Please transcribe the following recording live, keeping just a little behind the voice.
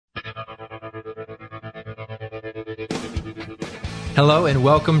Hello and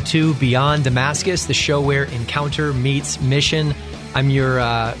welcome to Beyond Damascus, the show where encounter meets mission. I'm your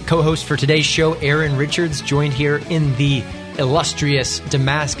co-host for today's show, Aaron Richards, joined here in the illustrious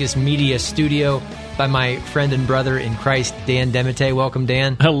Damascus Media Studio by my friend and brother in Christ, Dan Demite. Welcome,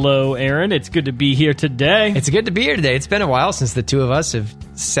 Dan. Hello, Aaron. It's good to be here today. It's good to be here today. It's been a while since the two of us have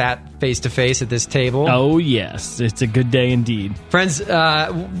sat face-to-face at this table. Oh, yes. It's a good day indeed. Friends,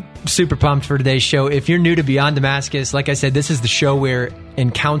 super pumped for today's show. If you're new to Beyond Damascus, like I said, this is the show where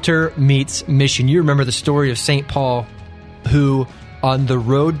encounter meets mission. You remember the story of St. Paul, who on the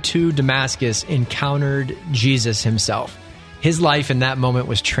road to Damascus encountered Jesus himself. His life in that moment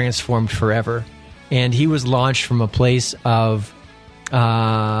was transformed forever. And he was launched from a place of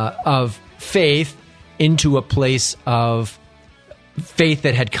faith into a place of faith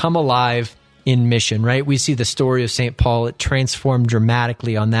that had come alive in mission, right? We see the story of St. Paul. It transformed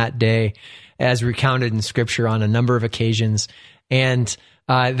dramatically on that day, as recounted in Scripture on a number of occasions. And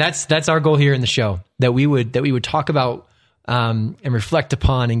that's our goal here in the show, that we would talk about and reflect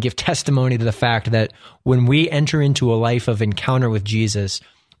upon and give testimony to the fact that when we enter into a life of encounter with Jesus,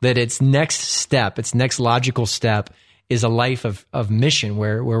 that its next logical step is a life of mission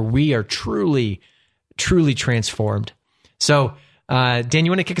where we are truly transformed. So, Dan, you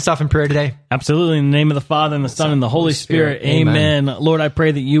want to kick us off in prayer today? Absolutely. In the name of the Father, and the Son, and the Holy Spirit. Amen. Lord, I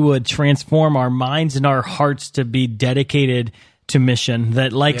pray that you would transform our minds and our hearts to be dedicated to mission,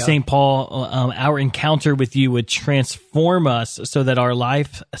 that like St. Paul, our encounter with you would transform us so that our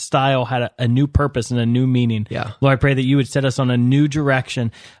lifestyle had a new purpose and a new meaning. Yeah. Lord, I pray that you would set us on a new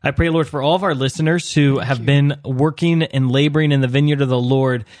direction. I pray, Lord, for all of our listeners who have been working and laboring in the vineyard of the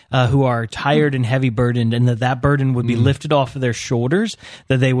Lord, who are tired and heavy burdened, and that burden would be lifted off of their shoulders,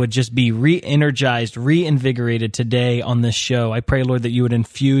 that they would just be re-energized, reinvigorated today on this show. I pray, Lord, that you would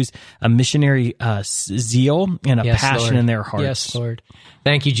infuse a missionary zeal and a passion Lord. in their hearts. Yes, Lord.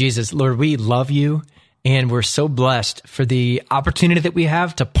 Thank you, Jesus. Lord, we love you, and we're so blessed for the opportunity that we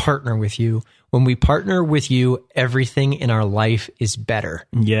have to partner with you. When we partner with you, everything in our life is better.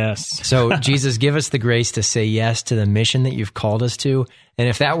 Yes. So, Jesus, give us the grace to say yes to the mission that you've called us to. And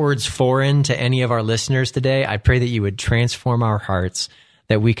if that word's foreign to any of our listeners today, I pray that you would transform our hearts,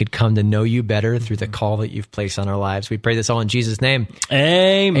 that we could come to know you better through the call that you've placed on our lives. We pray this all in Jesus' name.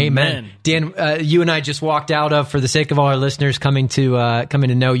 Amen. Dan, you and I just walked out of, for the sake of all our listeners coming to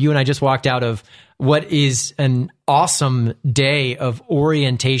know, you and I just walked out of what is an awesome day of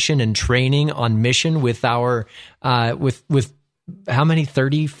orientation and training on mission with our with how many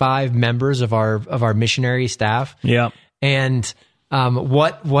 35 members of our missionary staff. Yeah. And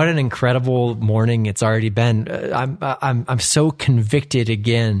what an incredible morning it's already been. I'm so convicted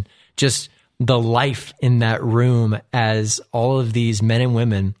again, just the life in that room as all of these men and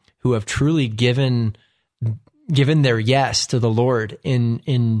women who have truly given their yes to the Lord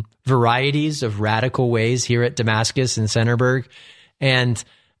in varieties of radical ways here at Damascus and Centerburg. And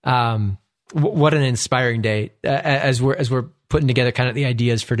what an inspiring day as we're putting together kind of the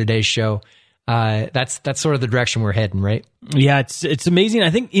ideas for today's show. That's sort of the direction we're heading, right? Yeah, it's amazing. I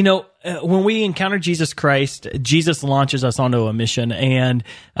think, when we encounter Jesus Christ, Jesus launches us onto a mission. And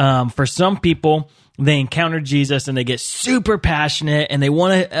for some people, they encounter Jesus and they get super passionate and they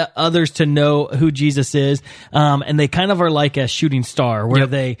want others to know who Jesus is. And they kind of are like a shooting star where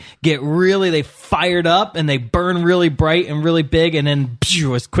they get they fired up and they burn really bright and really big. And then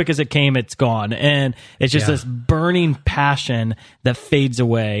as quick as it came, it's gone. And it's just this burning passion that fades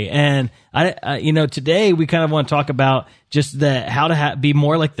away. And today we kind of want to talk about just how to be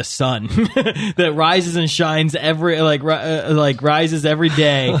more like the sun that rises and shines rises every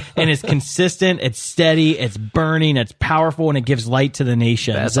day and is consistent, it's steady, it's burning, it's powerful, and it gives light to the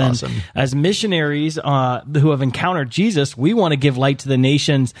nations. That's awesome. As missionaries who have encountered Jesus, we want to give light to the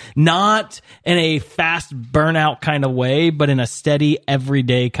nations, not in a fast burnout kind of way, but in a steady,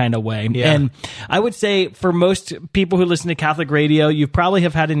 everyday kind of way. Yeah. And I would say for most people who listen to Catholic radio, you probably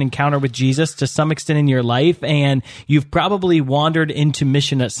have had an encounter with Jesus to some extent in your life, and you've probably wandered into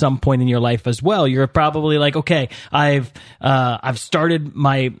mission at some point in your life as well. You're probably like, okay, I've started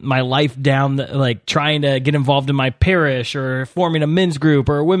my life down like trying to get involved in my parish or forming a men's group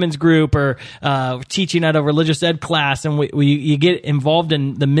or a women's group or teaching at a religious ed class, and you get involved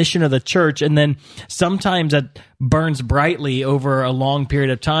in the mission of the church, and then sometimes that burns brightly over a long period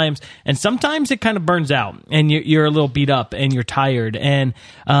of times, and sometimes it kind of burns out and you're a little beat up and you're tired. And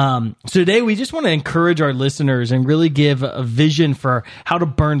so today we just want to encourage our listeners and really give a vision for how to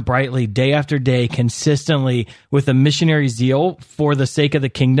burn brightly day after day consistently with a missionary zeal for the sake of the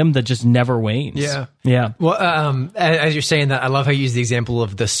kingdom that just never wanes. Yeah. Well, as you're saying that, I love how you use the example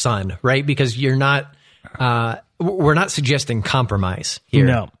of the sun, right? Because you're not we're not suggesting compromise here,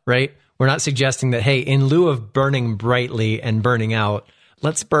 No. right? We're not suggesting that, hey, in lieu of burning brightly and burning out,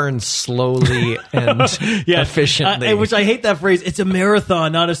 let's burn slowly and efficiently. Which I hate that phrase. It's a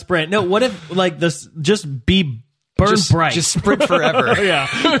marathon, not a sprint. No, what if like this just be burn bright? Just sprint forever.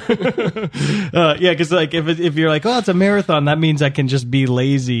 Because like if you're like, oh, it's a marathon, that means I can just be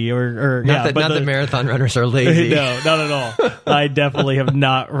lazy or not that marathon runners are lazy. No, not at all. I definitely have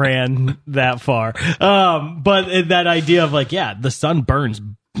not ran that far. But that idea of like, the sun burns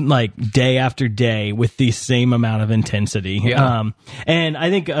like day after day with the same amount of intensity. And I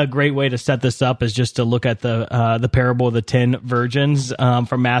think a great way to set this up is just to look at the parable of the 10 virgins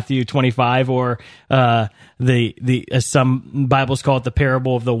from Matthew 25, or the some Bibles call it the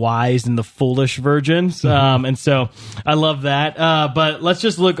parable of the wise and the foolish virgins. And so I love that. But let's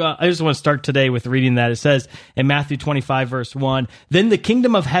just look. I just want to start today with reading that. It says in Matthew 25 verse 1, "Then the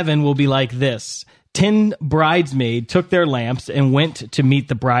kingdom of heaven will be like this. 10 bridesmaids took their lamps and went to meet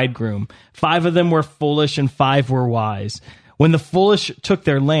the bridegroom. 5 of them were foolish and 5 were wise. When the foolish took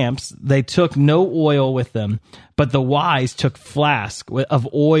their lamps, they took no oil with them, but the wise took flasks of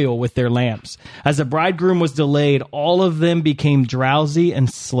oil with their lamps. As the bridegroom was delayed, all of them became drowsy and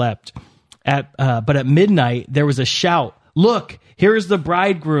slept. But at midnight, there was a shout, 'Look, here is the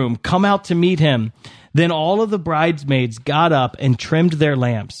bridegroom, come out to meet him.' Then all of the bridesmaids got up and trimmed their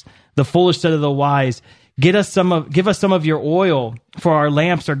lamps. The foolish said to the wise, 'Give us some of your oil, for our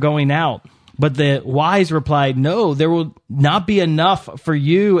lamps are going out.' But the wise replied, 'No, there will not be enough for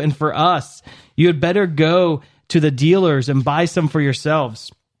you and for us. You had better go to the dealers and buy some for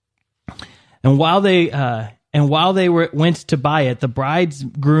yourselves.' And while they went to buy it, the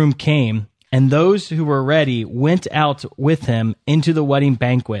bridegroom came, and those who were ready went out with him into the wedding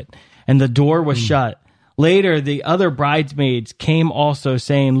banquet, and the door was shut. Later, the other bridesmaids came also,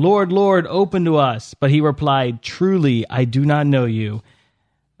 saying, 'Lord, Lord, open to us.' But he replied, 'Truly, I do not know you.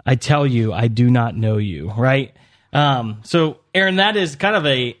 I tell you, I do not know you.'" Right? So, Aaron, that is kind of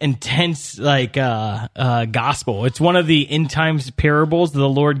a intense gospel. It's one of the end times parables that the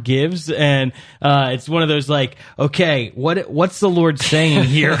Lord gives, and it's one of those like, okay, what's the Lord saying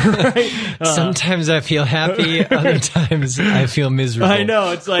here? Right? Sometimes I feel happy, other times I feel miserable. I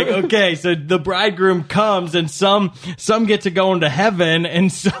know. It's like, okay, so the bridegroom comes, and some get to go into heaven, and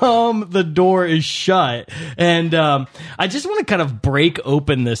some the door is shut. And I just want to kind of break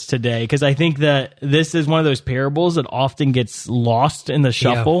open this today, because I think that this is one of those parables that often gets lost in the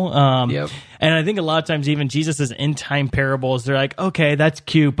shuffle. And I think a lot of times even Jesus' end time parables, they're like, okay, that's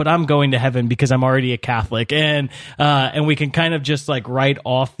cute, but I'm going to heaven because I'm already a Catholic. And we can kind of just like write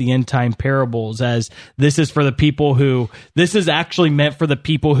off the end time parables as this is actually meant for the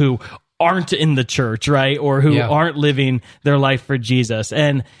people who aren't in the church, right? Or who aren't living their life for Jesus.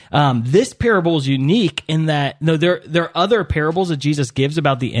 And this parable is unique in that there are other parables that Jesus gives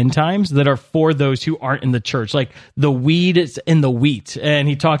about the end times that are for those who aren't in the church, like the weed is in the wheat. And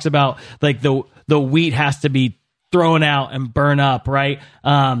he talks about like the wheat has to be thrown out and burn up, right?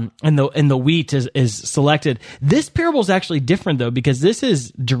 And the wheat is selected. This parable is actually different though, because this is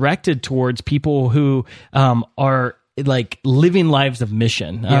directed towards people who are like living lives of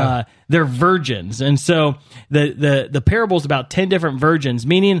mission. They're virgins. And so the parable is about 10 different virgins,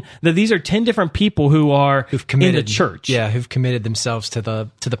 meaning that these are 10 different people who've committed in the church. Yeah, who've committed themselves to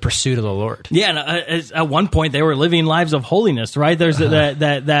the pursuit of the Lord. Yeah, and at one point they were living lives of holiness, right? There's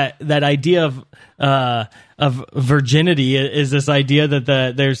that idea of virginity is this idea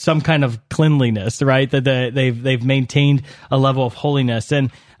that there's some kind of cleanliness, right? That they've maintained a level of holiness.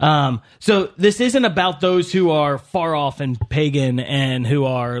 And so this isn't about those who are far off and pagan and who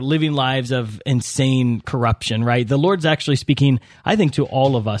are living lives of insane corruption, right? The Lord's actually speaking, I think, to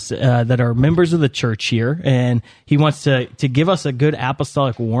all of us that are members of the church here, and he wants to give us a good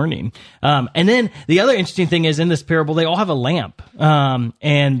apostolic warning. And then the other interesting thing is in this parable, they all have a lamp,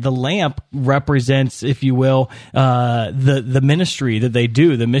 and the lamp represents, if you will, the ministry that they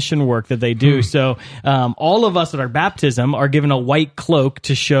do, the mission work that they do. So all of us at our baptism are given a white cloak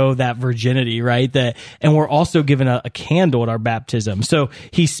to show that virginity, right? And we're also given a candle at our baptism. So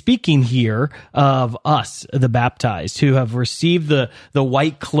he's speaking here of us, the baptized, who have received the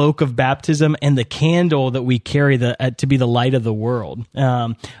white cloak of baptism and the candle that we carry to be the light of the world.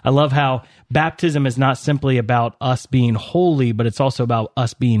 I love how baptism is not simply about us being holy, but it's also about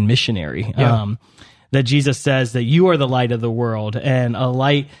us being missionary. That Jesus says that you are the light of the world, and a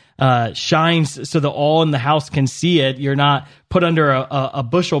light shines so that all in the house can see it. You're not put under a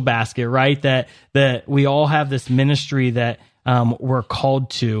bushel basket, right? That we all have this ministry that we're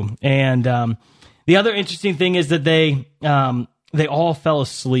called to. And the other interesting thing is that they all fell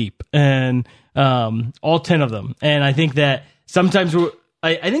asleep, and all 10 of them. And I think that sometimes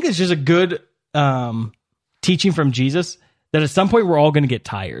I think it's just a good teaching from Jesus that at some point we're all going to get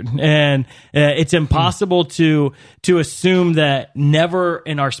tired, and it's impossible to assume that never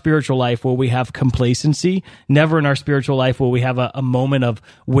in our spiritual life will we have complacency, never in our spiritual life will we have a moment of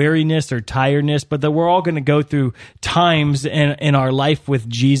weariness or tiredness, but that we're all going to go through times in our life with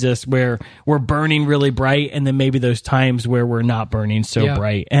Jesus where we're burning really bright, and then maybe those times where we're not burning so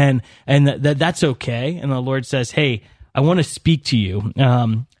bright, and that's okay. And the Lord says, hey, I want to speak to you.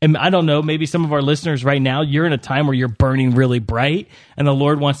 And I don't know, maybe some of our listeners right now, you're in a time where you're burning really bright, and the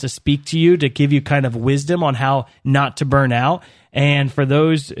Lord wants to speak to you to give you kind of wisdom on how not to burn out. And for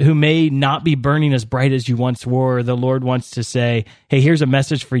those who may not be burning as bright as you once were, the Lord wants to say, hey, here's a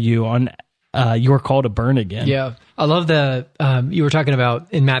message for you on your call to burn again. Yeah. I love you were talking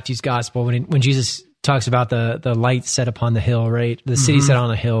about in Matthew's gospel when Jesus talks about the light set upon the hill, right? The city set on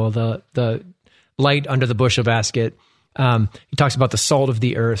a hill, the light under the bushel basket. He talks about the salt of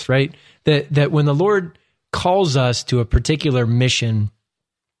the earth, right? That when the Lord calls us to a particular mission,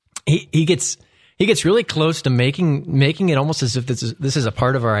 he gets really close to making it almost as if this is a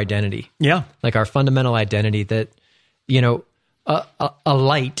part of our identity. Yeah. Like our fundamental identity that, a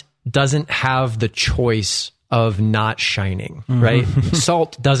light doesn't have the choice of not shining, right?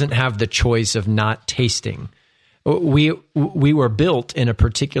 Salt doesn't have the choice of not tasting. We were built in a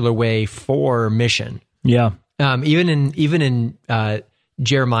particular way for mission. Yeah. Even in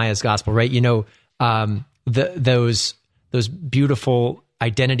Jeremiah's gospel, right? Those beautiful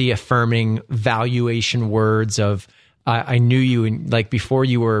identity affirming valuation words of I knew you, and like before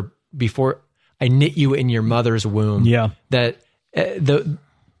I knit you in your mother's womb. Yeah. That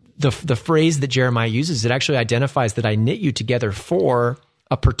the phrase that Jeremiah uses, it actually identifies that I knit you together for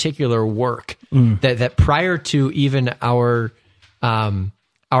a particular work. That prior to even our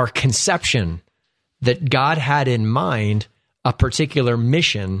conception, that God had in mind a particular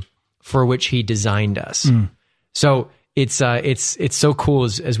mission for which He designed us. So it's so cool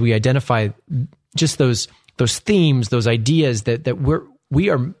as we identify just those themes, those ideas that we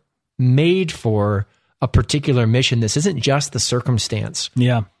are made for a particular mission. This isn't just the circumstance.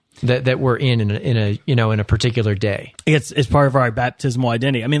 Yeah. That we're in a particular day. It's part of our baptismal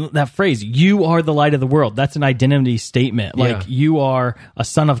identity. I mean, that phrase, you are the light of the world, that's an identity statement. Like you are a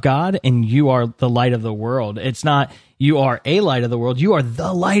son of God and you are the light of the world. It's not you are a light of the world, you are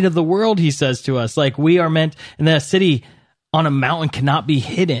the light of the world, he says to us. Like we are meant, and the city on a mountain cannot be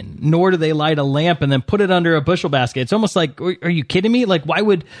hidden, nor do they light a lamp and then put it under a bushel basket. It's almost like, are you kidding me? Like, why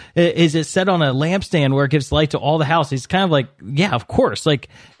is it set on a lampstand where it gives light to all the house? It's kind of like, yeah, of course. Like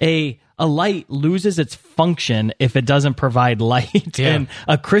a light loses its function if it doesn't provide light. Yeah. And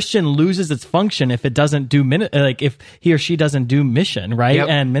a Christian loses its function if it doesn't do, if he or she doesn't do mission, right? Yep.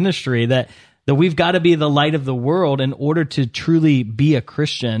 And ministry, that we've got to be the light of the world in order to truly be a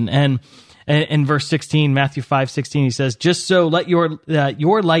Christian. And in verse 16, Matthew 5:16, he says, just so let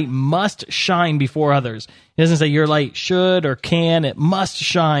your light must shine before others. He doesn't say your light should or can. It must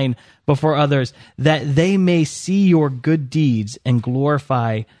shine before others, that they may see your good deeds and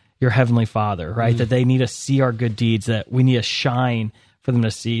glorify your heavenly Father, right? That they need to see our good deeds, that we need to shine for them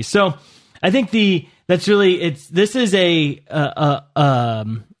to see. So I think this is a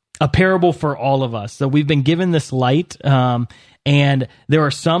parable for all of us. So we've been given this light, and there are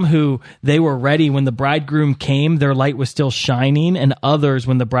some who they were ready when the bridegroom came, their light was still shining, and others,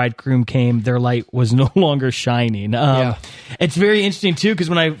 when the bridegroom came, their light was no longer shining. It's very interesting too, because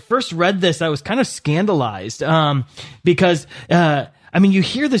when I first read this, I was kind of scandalized, because you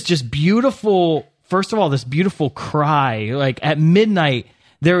hear this just beautiful, first of all, this beautiful cry, like at midnight,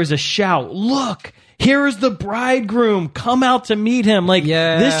 there is a shout, look, here is the bridegroom, come out to meet him. Like,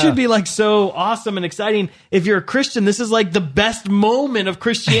 this should be like so awesome and exciting. If you're a Christian, this is like the best moment of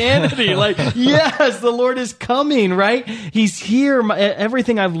Christianity. Like, yes, the Lord is coming, right? He's here.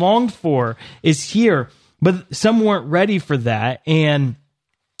 Everything I've longed for is here. But some weren't ready for that. And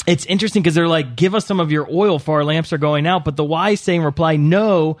it's interesting because they're like, give us some of your oil, for our lamps are going out. But the wise saying reply,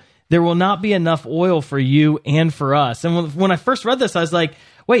 no, there will not be enough oil for you and for us. And when I first read this, I was like,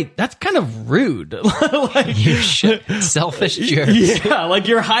 wait, that's kind of rude. Like, you selfish jerks. Yeah, like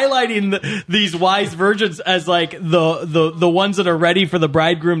you're highlighting these wise virgins as like the ones that are ready for the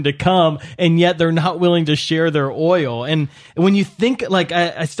bridegroom to come, and yet they're not willing to share their oil. And when you think, like,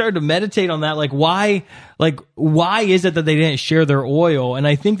 I started to meditate on that, like why like, why is it that they didn't share their oil? And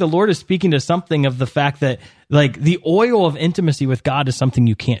I think the Lord is speaking to something of the fact that, like, the oil of intimacy with God is something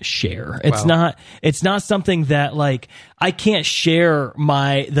you can't share. It's not something that, like, I can't share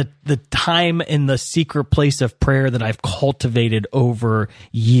the time in the secret place of prayer that I've cultivated over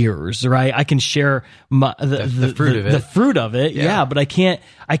years, right? I can share the fruit of it. Yeah. But I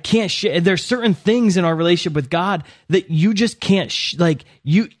can't share. There's certain things in our relationship with God that you just can't,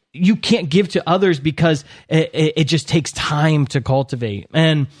 you can't give to others because it just takes time to cultivate.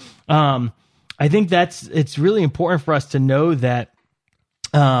 And, I think it's really important for us to know that,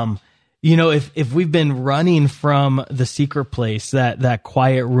 if we've been running from the secret place, that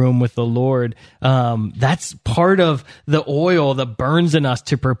quiet room with the Lord, that's part of the oil that burns in us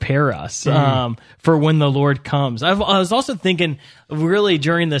to prepare us, for when the Lord comes. I was also thinking, really,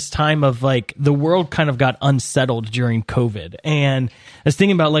 during this time of, like, the world kind of got unsettled during COVID. And I was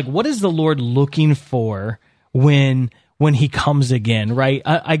thinking about, like, what is the Lord looking for when he comes again, right?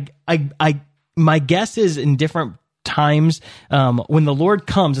 My guess is in different times, when the Lord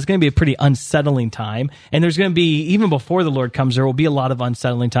comes, it's going to be a pretty unsettling time. And there's going to be, even before the Lord comes, there will be a lot of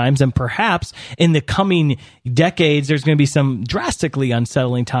unsettling times. And perhaps in the coming decades, there's going to be some drastically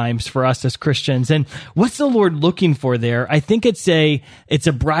unsettling times for us as Christians. And what's the Lord looking for there? I think it's a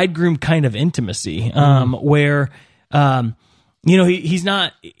bridegroom kind of intimacy, where, he's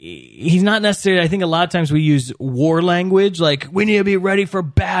not necessarily, I think a lot of times we use war language, like, we need to be ready for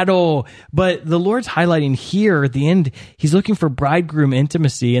battle. But the Lord's highlighting here at the end, he's looking for bridegroom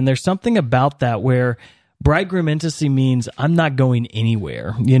intimacy. And there's something about that where bridegroom intimacy means I'm not going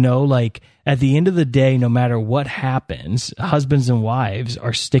anywhere. Like, at the end of the day, no matter what happens, husbands and wives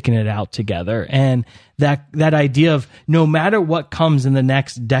are sticking it out together. And that idea of no matter what comes in the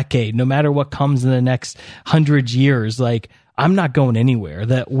next decade, no matter what comes in the next 100 years, like, I'm not going anywhere,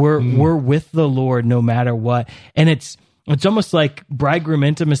 that we're with the Lord no matter what. And it's almost like bridegroom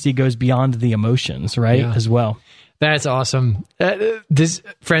intimacy goes beyond the emotions, right? As well. That's awesome.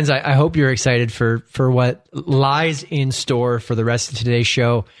 Friends, I hope you're excited for what lies in store for the rest of today's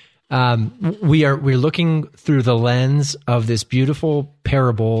show. We're looking through the lens of this beautiful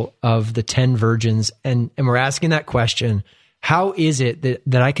parable of the 10 virgins, and we're asking that question: how is it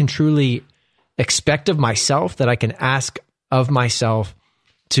that I can truly expect of myself, that I can ask of myself,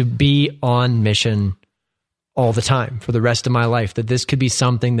 to be on mission all the time for the rest of my life, that this could be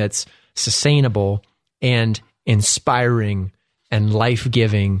something that's sustainable and inspiring and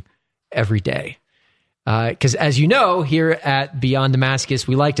life-giving every day? Because as you know, here at Beyond Damascus,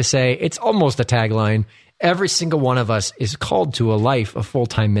 we like to say, it's almost a tagline, every single one of us is called to a life of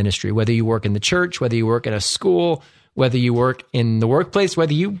full-time ministry, whether you work in the church, whether you work at a school, whether you work in the workplace,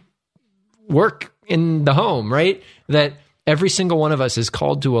 whether you work in the home, right? That every single one of us is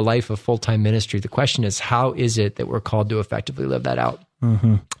called to a life of full-time ministry. The question is, how is it that we're called to effectively live that out?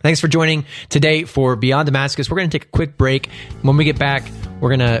 Thanks for joining today for Beyond Damascus. We're going to take a quick break. When we get back,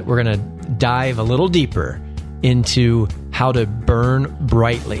 we're gonna dive a little deeper into how to burn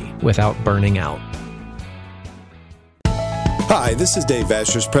brightly without burning out. Hi, this is Dave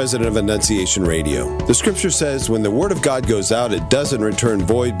Vashers, president of Annunciation Radio. The scripture says, when the word of God goes out, it doesn't return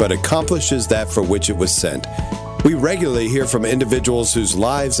void, but accomplishes that for which it was sent. We regularly hear from individuals whose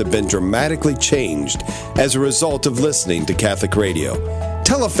lives have been dramatically changed as a result of listening to Catholic radio.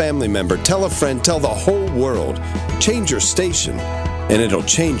 Tell a family member, tell a friend, tell the whole world. Change your station, and it'll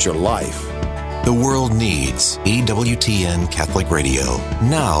change your life. The world needs EWTN Catholic Radio,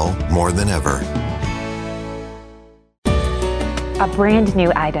 now more than ever. A brand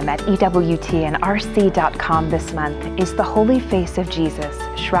new item at EWTNRC.com this month is the Holy Face of Jesus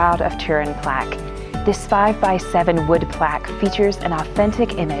Shroud of Turin plaque. This 5x7 wood plaque features an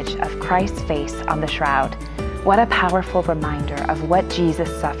authentic image of Christ's face on the shroud. What a powerful reminder of what Jesus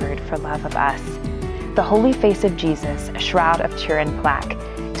suffered for love of us. The Holy Face of Jesus Shroud of Turin plaque.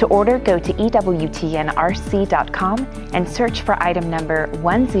 To order, go to EWTNRC.com and search for item number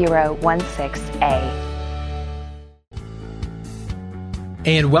 1016A.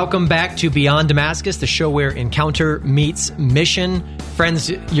 And welcome back to Beyond Damascus, the show where encounter meets mission.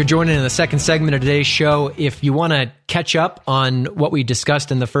 Friends, you're joining in the second segment of today's show. If you want to catch up on what we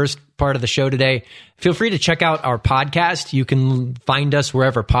discussed in the first part of the show today, feel free to check out our podcast. You can find us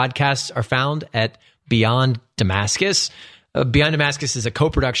wherever podcasts are found at Beyond Damascus. Beyond Damascus is a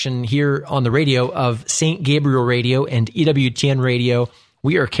co-production here on the radio of St. Gabriel Radio and EWTN Radio.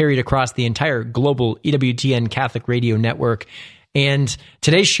 We are carried across the entire global EWTN Catholic Radio network. And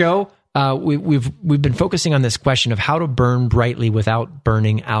today's show, we've been focusing on this question of how to burn brightly without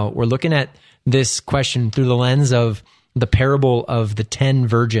burning out. We're looking at this question through the lens of the parable of the 10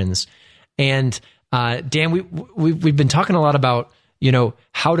 virgins. And Dan, we've been talking a lot about,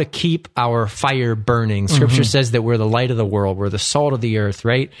 how to keep our fire burning. Scripture says that we're the light of the world. We're the salt of the earth,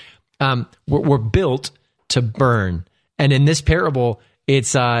 right? We're built to burn. And in this parable,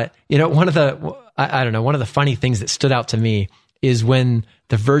 it's, one of the funny things that stood out to me is when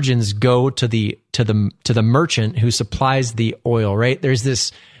the virgins go to the merchant who supplies the oil, right? There's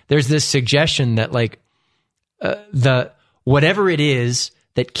this suggestion that whatever it is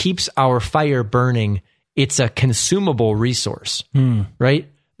that keeps our fire burning, it's a consumable resource, right?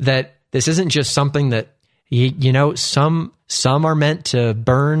 That this isn't just something that, some are meant to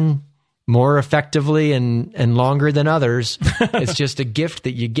burn more effectively and longer than others. It's just a gift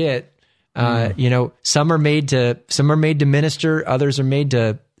that you get. Some are made to minister, others are made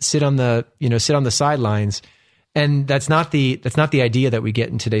to sit on the sidelines. And that's not the idea that we get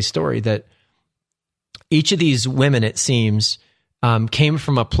in today's story, that each of these women, it seems, came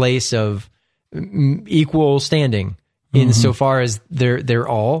from a place of equal standing insofar as they're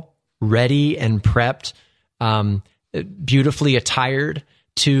all ready and prepped, beautifully attired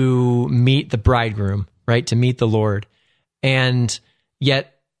to meet the bridegroom, right? To meet the Lord. And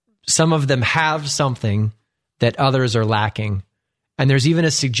yet some of them have something that others are lacking. And there's even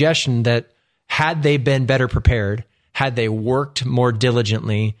a suggestion that had they been better prepared, had they worked more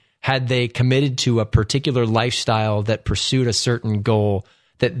diligently, had they committed to a particular lifestyle that pursued a certain goal,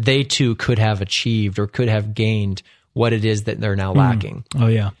 that they too could have achieved or could have gained what it is that they're now lacking. Oh,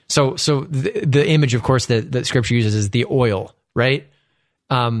 yeah. So the image, of course, that Scripture uses is the oil, right?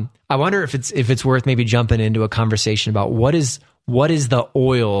 I wonder if it's worth maybe jumping into a conversation about what is the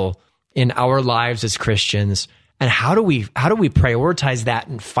oil in our lives as Christians, and how do we prioritize that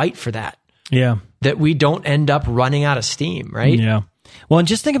and fight for that? Yeah. That we don't end up running out of steam, right? Yeah. Well, and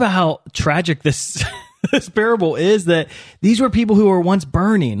just think about how tragic this parable is, that these were people who were once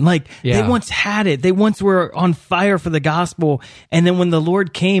burning. They once had it. They once were on fire for the gospel. And then when the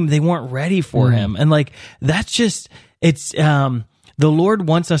Lord came, they weren't ready for him. And that's just, it's, the Lord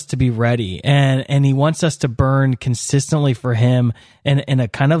wants us to be ready, and he wants us to burn consistently for him in a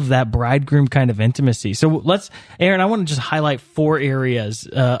kind of that bridegroom kind of intimacy. So Aaron, I want to just highlight 4 areas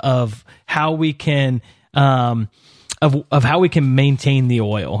of how we can, of how we can maintain the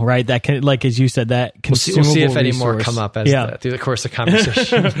oil, right? That can, as you said, that consumable We'll see if any resource. more come up through the course of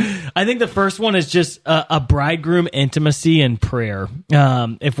conversation. I think the first one is just a bridegroom intimacy and prayer.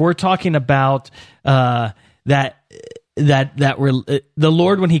 If we're talking about the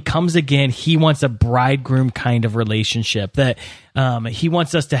Lord, when he comes again, he wants a bridegroom kind of relationship, that he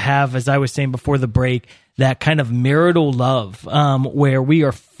wants us to have, as I was saying before the break, that kind of marital love, where we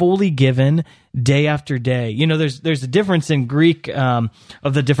are fully given day after day. There's a difference in Greek of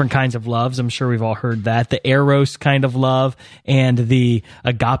the different kinds of loves. I'm sure we've all heard that. The eros kind of love and the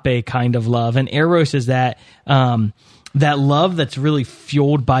agape kind of love. And eros is that love that's really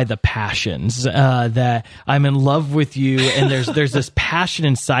fueled by the passions, that I'm in love with you, and there's this passion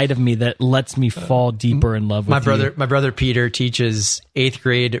inside of me that lets me fall deeper in love with you. My brother Peter teaches 8th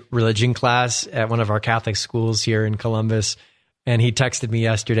grade religion class at one of our Catholic schools here in Columbus, and he texted me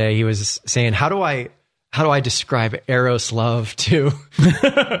yesterday. He was saying, how do I describe eros love to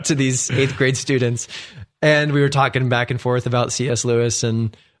these 8th grade students? And we were talking back and forth about C.S. Lewis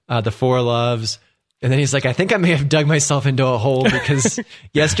and the 4 loves. And then he's like, I think I may have dug myself into a hole, because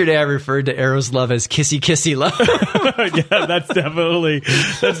yesterday I referred to Eros love as kissy love. Yeah,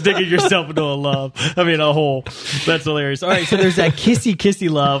 that's digging yourself into a hole. That's hilarious. All right, so there's that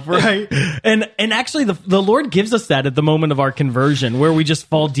kissy love, right? And actually the Lord gives us that at the moment of our conversion, where we just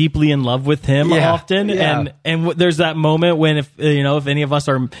fall deeply in love with him often. Yeah. And there's that moment when if any of us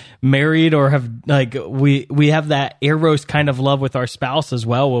are married or have we have that Eros kind of love with our spouse as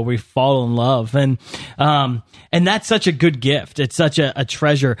well, where we fall in love. And that's such a good gift. It's such a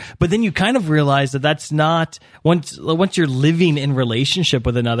treasure. But then you kind of realize that that's not, once you're living in relationship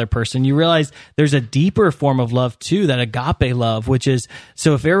with another person, you realize there's a deeper form of love too, that agape love, which is,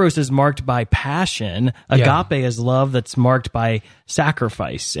 so if eros is marked by passion, agape is love that's marked by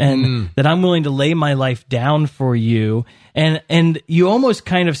sacrifice, and that I'm willing to lay my life down for you. And you almost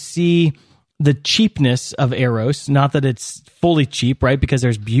kind of see the cheapness of eros, not that it's fully cheap, right? Because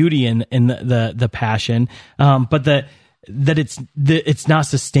there's beauty in the passion, but that it's not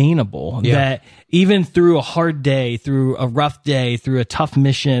sustainable. Yeah. That even through a hard day, through a rough day, through a tough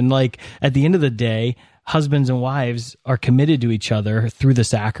mission, at the end of the day, husbands and wives are committed to each other through the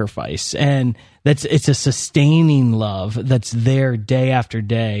sacrifice, and it's a sustaining love that's there day after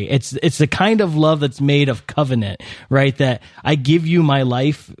day. It's the kind of love that's made of covenant, right? That I give you my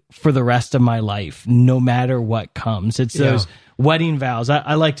life for the rest of my life, no matter what comes. It's those wedding vows.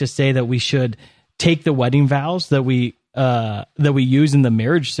 I like to say that we should take the wedding vows that we use in the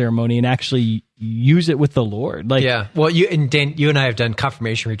marriage ceremony and actually use it with the Lord. Like, yeah. Well, you and I have done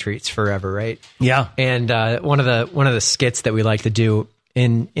confirmation retreats forever, right? Yeah. And one of the skits that we like to do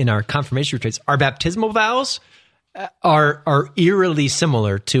in our confirmation retreats, our baptismal vows are eerily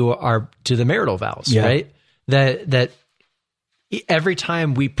similar to the marital vows, right? That every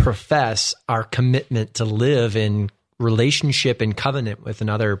time we profess our commitment to live in relationship and covenant with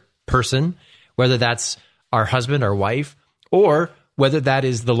another person, whether that's our husband, our wife, or whether that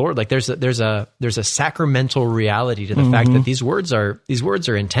is the Lord, like there's a sacramental reality to the fact that these words are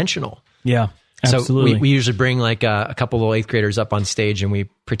intentional. Yeah. Absolutely. So we usually bring like a couple of 8th graders up on stage and we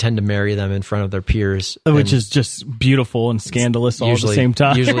pretend to marry them in front of their peers. Which is just beautiful and scandalous all at the same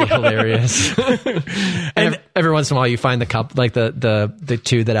time. Usually hilarious. and every once in a while you find the couple, like the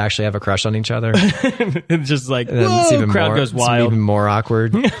two that actually have a crush on each other. It's just like, it's even crowd goes wild. It's even more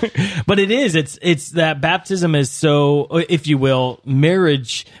awkward. But it's that baptism is so, if you will,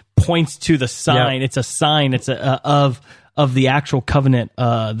 marriage points to the sign. Yep. It's a sign. It's of the actual covenant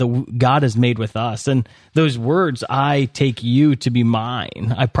that God has made with us. And those words, I take you to be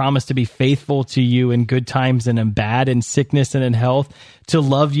mine. I promise to be faithful to you in good times and in bad, in sickness and in health, to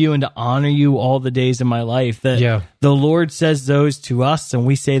love you and to honor you all the days of my life. That the Lord says those to us and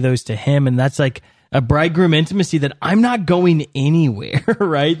we say those to him. And that's like a bridegroom intimacy that I'm not going anywhere,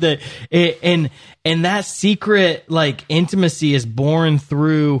 right? And that secret like intimacy is born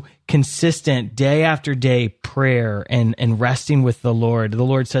through consistent day after day prayer and resting with the Lord. The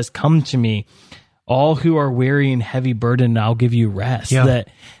Lord says, come to me, all who are weary and heavy burdened, I'll give you rest. Yeah. That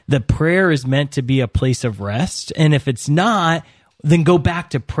the prayer is meant to be a place of rest. And if it's not, then go back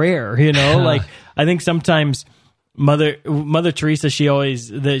to prayer, like I think sometimes Mother Teresa,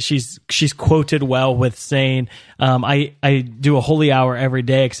 she's quoted well with saying, I do a holy hour every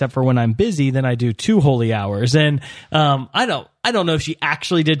day, except for when I'm busy, then I do 2 holy hours. And I don't know if she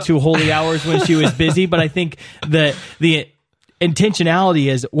actually did 2 holy hours when she was busy, but I think that the intentionality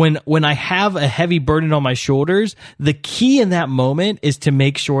is when I have a heavy burden on my shoulders, the key in that moment is to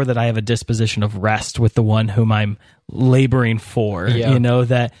make sure that I have a disposition of rest with the one whom I'm laboring for,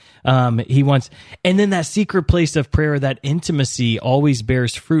 that he wants. And then that secret place of prayer, that intimacy always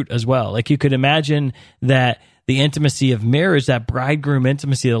bears fruit as well. Like you could imagine that the intimacy of marriage, that bridegroom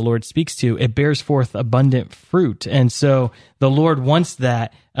intimacy the Lord speaks to, it bears forth abundant fruit. And so the Lord wants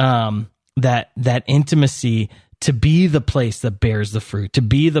that intimacy to be the place that bears the fruit, to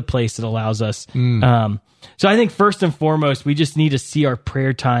be the place that allows us. So I think first and foremost, we just need to see our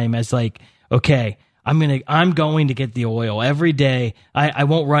prayer time as like, okay, I'm going to get the oil every day. I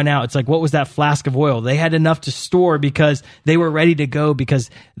won't run out. It's like, what was that flask of oil? They had enough to store because they were ready to go because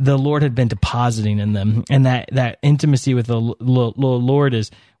the Lord had been depositing in them. And that intimacy with the Lord is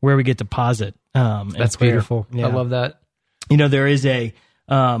where we get deposit. That's beautiful. Yeah. I love that. There is a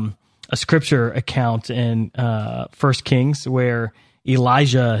scripture account in 1 Kings where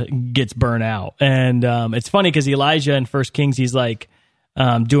Elijah gets burnt out. And it's funny because Elijah in 1 Kings, he's like,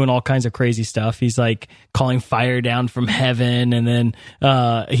 doing all kinds of crazy stuff. He's like calling fire down from heaven, and then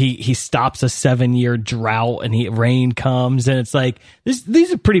he stops a 7-year drought, and rain comes, and it's like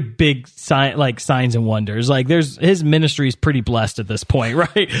these are pretty big signs and wonders. Like his ministry is pretty blessed at this point,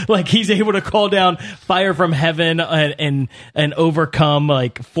 right? Like he's able to call down fire from heaven and overcome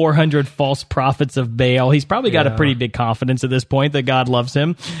like 400 false prophets of Baal. He's probably got a pretty big confidence at this point that God loves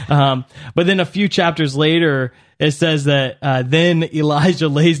him. But then a few chapters later, it says that then Elijah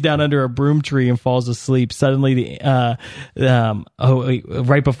lays down under a broom tree and falls asleep. Suddenly, right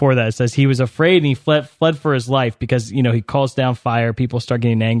before that, it says he was afraid and he fled for his life because, he calls down fire. People start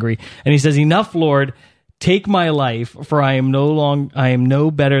getting angry. And he says, enough, Lord, take my life, for I am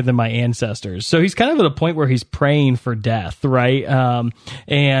no better than my ancestors. So he's kind of at a point where he's praying for death, right?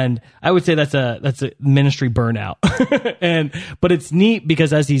 And I would say that's a ministry burnout. But it's neat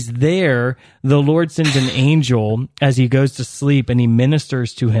because as he's there, the Lord sends an angel as he goes to sleep, and he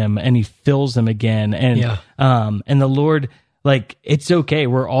ministers to him and he fills him again. And the Lord, like, it's okay.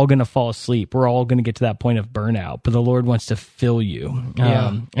 We're all going to fall asleep. We're all going to get to that point of burnout, but the Lord wants to fill you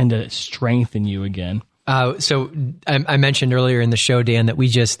and to strengthen you again. So I mentioned earlier in the show, Dan,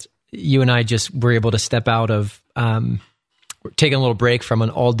 that you and I just were able to step out of, taking a little break from an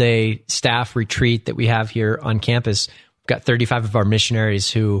all-day staff retreat that we have here on campus. We've got 35 of our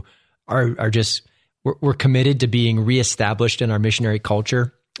missionaries who we're committed to being reestablished in our missionary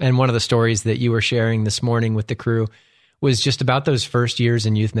culture. And one of the stories that you were sharing this morning with the crew was just about those first years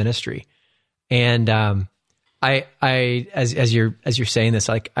in youth ministry. And as you're saying this,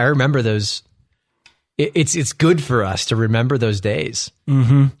 like I remember those. It's good for us to remember those days.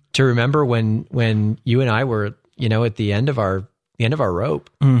 Mm-hmm. to remember when you and I were, at the end of our rope,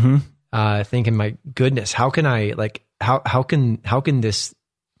 thinking, my goodness, how can I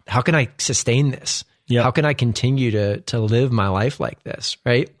sustain this? Yep. How can I continue to live my life like this?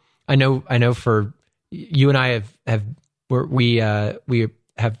 Right. I know for you and I we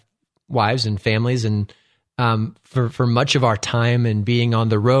have wives and families, and for much of our time and being on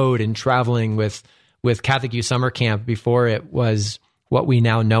the road and traveling with Catholic Youth Summer Camp before it was what we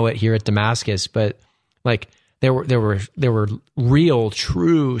now know it here at Damascus, but like there were real,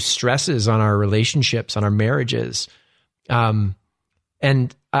 true stresses on our relationships, on our marriages, and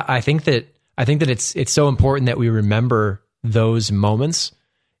I think that it's so important that we remember those moments,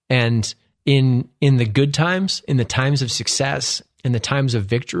 and in the good times, in the times of success, in the times of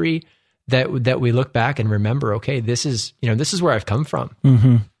victory, that we look back and remember, okay, this is where I've come from.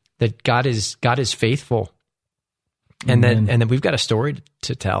 Mm-hmm. That God is faithful, and that we've got a story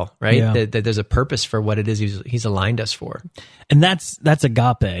to tell, right? Yeah. That there's a purpose for what it is He's aligned us for, and that's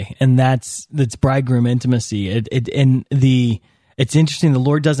agape, and that's bridegroom intimacy. It's interesting. The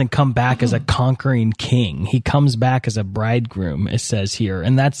Lord doesn't come back as a conquering king; He comes back as a bridegroom. It says here,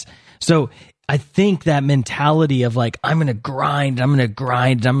 and that's so. I think that mentality of like, I'm going to grind, and I'm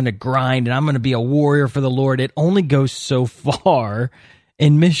going to be a warrior for the Lord. It only goes so far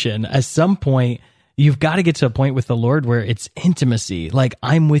in mission. At some point, you've got to get to a point with the Lord where it's intimacy. Like,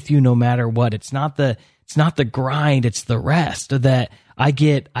 I'm with you no matter what. It's not the grind, it's the rest that I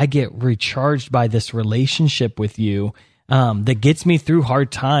get recharged by this relationship with you. That gets me through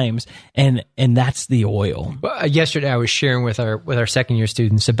hard times, and that's the oil. Well, yesterday I was sharing with our second year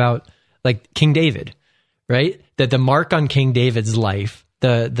students about like King David, right? That the mark on King David's life,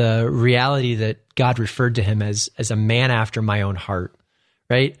 the reality that God referred to him as a man after my own heart,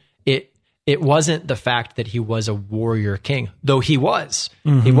 right? It wasn't the fact that he was a warrior king, though he was.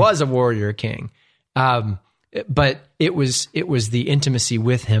 Mm-hmm. He was a warrior king. But it was the intimacy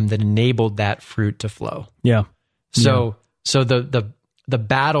with him that enabled that fruit to flow. Yeah. So the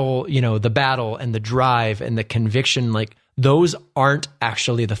battle, the battle and the drive and the conviction, like, those aren't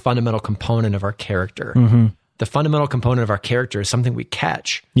actually the fundamental component of our character. Mm-hmm. The fundamental component of our character is something we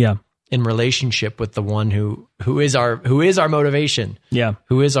catch in relationship with the one who is our motivation. Yeah.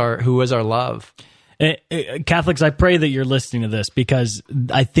 Who is our love. Catholics, I pray that you're listening to this, because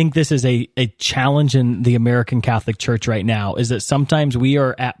I think this is a challenge in the American Catholic Church right now, is that sometimes we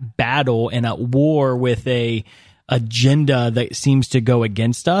are at battle and at war with a agenda that seems to go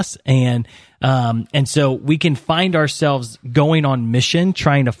against us, and so we can find ourselves going on mission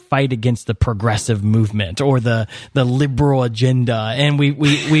trying to fight against the progressive movement or the liberal agenda, and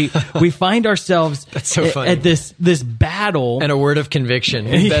we find ourselves That's so funny. At this battle. And a word of conviction.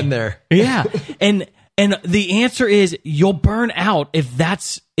 We've been there. Yeah, and the answer is you'll burn out if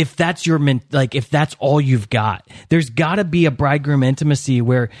that's if that's all you've got. There's got to be a bridegroom intimacy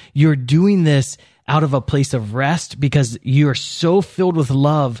where you're doing this out of a place of rest because you're so filled with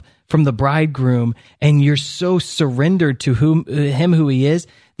love from the bridegroom, and you're so surrendered to him who he is,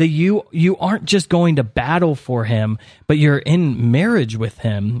 that you aren't just going to battle for him, but you're in marriage with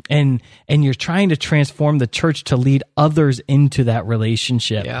him, and you're trying to transform the church to lead others into that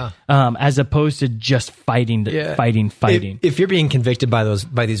relationship, as opposed to just fighting. If you're being convicted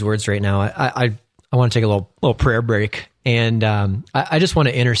by these words right now, I want to take a little prayer break, and I just want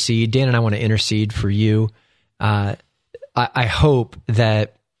to intercede. Dan and I want to intercede for you. I hope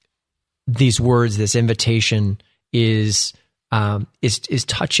that these words, this invitation, is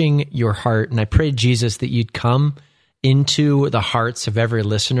touching your heart, and I pray, Jesus, that you'd come into the hearts of every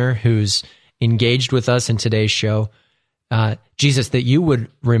listener who's engaged with us in today's show. Jesus, that you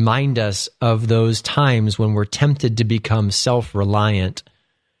would remind us of those times when we're tempted to become self-reliant,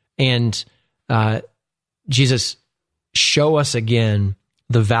 and Jesus, show us again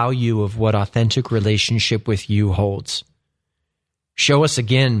the value of what authentic relationship with you holds. Show us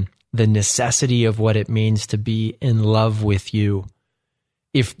again the necessity of what it means to be in love with you.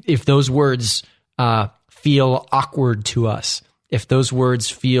 If those words feel awkward to us, if those words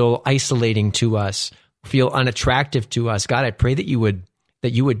feel isolating to us, feel unattractive to us, God, I pray that you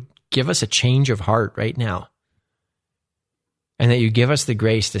would give us a change of heart right now, and that you give us the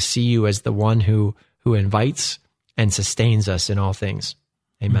grace to see you as the one who invites and sustains us in all things.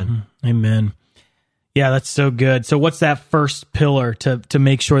 Amen. Mm-hmm. Amen. Yeah, that's so good. So what's that first pillar to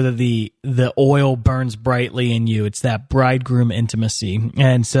make sure that the oil burns brightly in you? It's that bridegroom intimacy.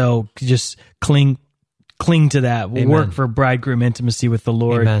 And so just cling to that. Amen. Work for bridegroom intimacy with the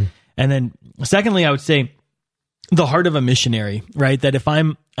Lord. Amen. And then secondly, I would say the heart of a missionary, right? That if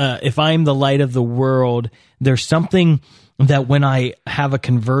I'm the light of the world, there's something that when I have a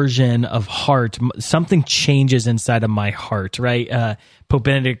conversion of heart, something changes inside of my heart, right? Pope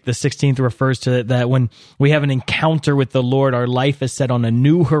Benedict XVI refers to that when we have an encounter with the Lord, our life is set on a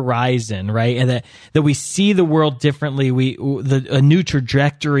new horizon, right? And that we see the world differently. A new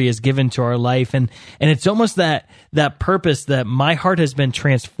trajectory is given to our life. And it's almost that purpose that my heart has been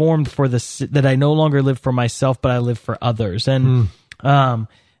transformed that I no longer live for myself, but I live for others. And,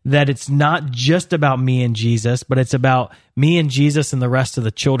 that it's not just about me and Jesus, but it's about me and Jesus and the rest of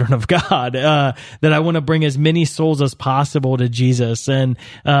the children of God, that I want to bring as many souls as possible to Jesus. And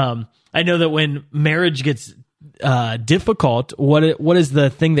I know that when marriage gets difficult, what is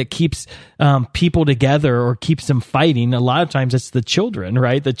the thing that keeps people together or keeps them fighting? A lot of times it's the children,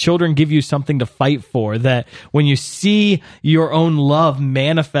 right? The children give you something to fight for, that when you see your own love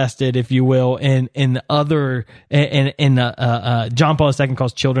manifested, if you will, in John Paul II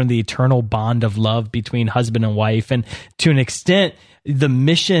calls children the eternal bond of love between husband and wife. And to an extent, the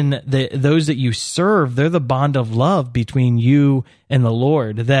mission, those that you serve, they're the bond of love between you and the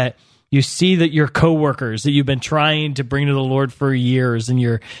Lord, that you see that your coworkers that you've been trying to bring to the Lord for years, and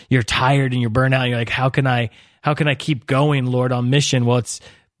you're tired and you're burnt out. And you're like, how can I keep going, Lord, on mission? Well, it's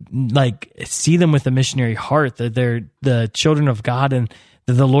like, see them with a missionary heart, that they're the children of God, and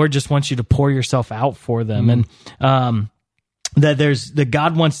that the Lord just wants you to pour yourself out for them. And that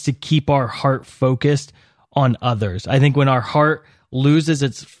God wants to keep our heart focused on others. I think when our heart loses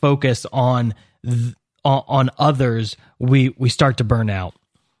its focus on others, we start to burn out.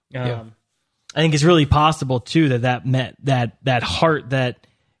 I think it's really possible too that heart that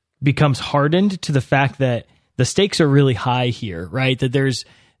becomes hardened to the fact that the stakes are really high here, right? That there's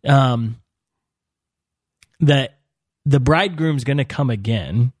that the bridegroom's going to come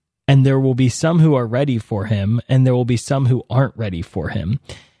again, and there will be some who are ready for him, and there will be some who aren't ready for him.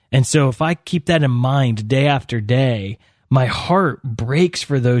 And so if I keep that in mind day after day, my heart breaks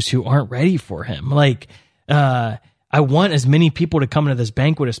for those who aren't ready for him. Like, I want as many people to come into this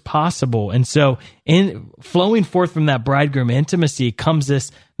banquet as possible. And so in flowing forth from that bridegroom intimacy comes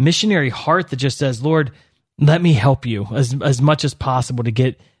this missionary heart that just says, Lord, let me help you as much as possible to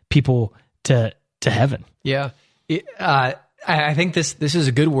get people to heaven. Yeah. I think this is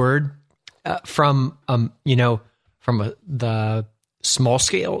a good word from the small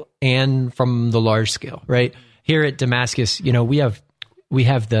scale and from the large scale, right? Here at Damascus, we have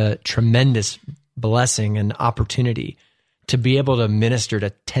the tremendous blessing and opportunity to be able to minister to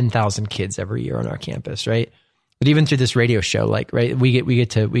 10,000 kids every year on our campus, right? But even through this radio show, we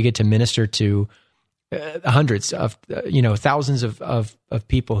get to minister to hundreds of thousands of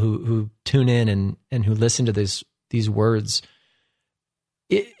people who tune in and who listen to these words.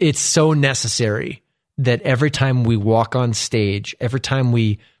 It's so necessary that every time we walk on stage, every time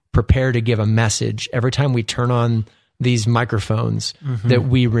we prepare to give a message, every time we turn on these microphones, that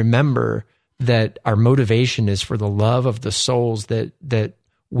we remember that our motivation is for the love of the souls that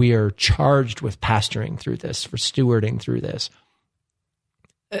we are charged with pastoring through this, for stewarding through this.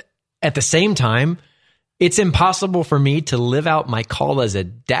 At the same time, it's impossible for me to live out my call as a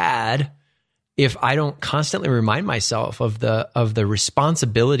dad if I don't constantly remind myself of the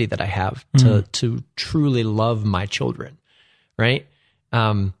responsibility that I have to truly love my children, right?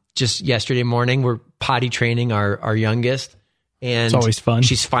 Just yesterday morning, we're potty training our youngest. And it's always fun.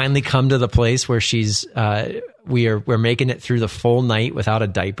 She's finally come to the place where we're making it through the full night without a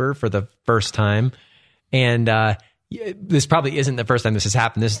diaper for the first time. And this probably isn't the first time this has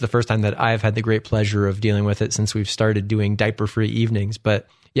happened. This is the first time that I've had the great pleasure of dealing with it since we've started doing diaper-free evenings. But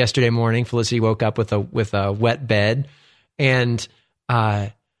yesterday morning, Felicity woke up with a wet bed, and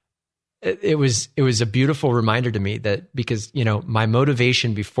it was a beautiful reminder to me that, because my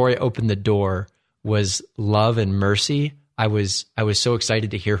motivation before I opened the door was love and mercy. I was so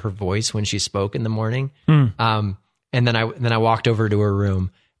excited to hear her voice when she spoke in the morning. And then I walked over to her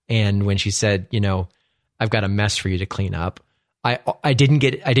room, and when she said, I've got a mess for you to clean up, I didn't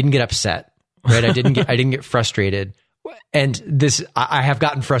get upset, right? I didn't get frustrated. And I have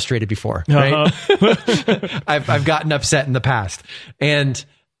gotten frustrated before, right? I've gotten upset in the past. And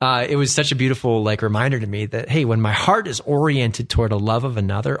it was such a beautiful reminder to me that, hey, when my heart is oriented toward a love of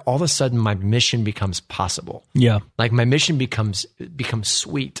another, all of a sudden my mission becomes possible. Yeah. My mission becomes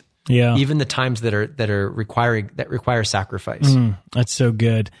sweet. Yeah. Even the times that require sacrifice. That's so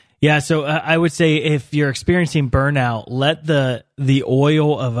good. Yeah. So I would say if you're experiencing burnout, let the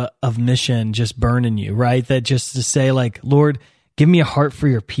oil of mission just burn in you, right? That just to say, Lord, give me a heart for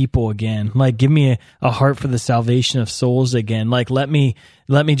your people again. Like, give me a heart for the salvation of souls again. Like, let me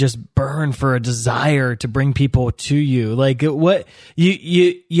just burn for a desire to bring people to you. Like, what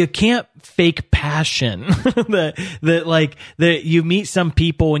you can't fake passion. that you meet some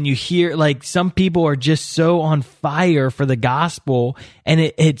people and you hear, like, some people are just so on fire for the gospel,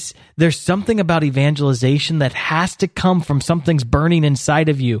 and there's something about evangelization that has to come from something's burning inside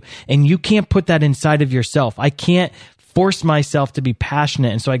of you, and you can't put that inside of yourself. I can't force myself to be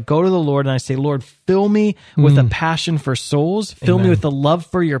passionate. And so I go to the Lord and I say, Lord, fill me with a passion for souls, fill me with a love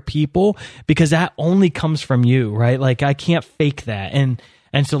for your people, because that only comes from you, right? Like, I can't fake that. And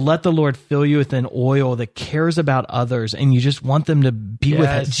so let the Lord fill you with an oil that cares about others, and you just want them to be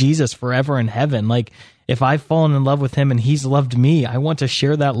with Jesus forever in heaven. Like, if I've fallen in love with him and he's loved me, I want to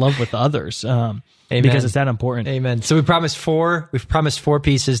share that love with others. Because it's that important. Amen. So we've promised four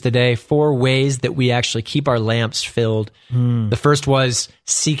pieces today, 4 ways that we actually keep our lamps filled. The first was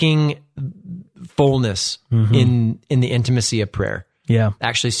seeking fullness in the intimacy of prayer. Yeah.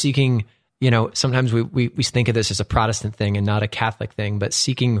 Actually seeking, sometimes we think of this as a Protestant thing and not a Catholic thing, but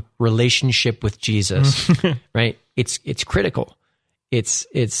seeking relationship with Jesus, right? It's critical. It's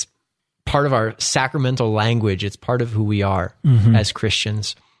part of our sacramental language. It's part of who we are as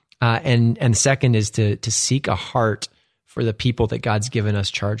Christians. And second is to seek a heart for the people that God's given us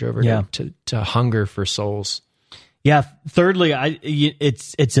charge over, to hunger for souls. Yeah. Thirdly,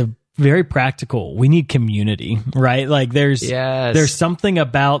 it's a very practical. We need community, right? Like, there's something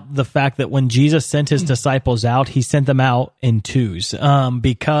about the fact that when Jesus sent his disciples out, he sent them out in twos,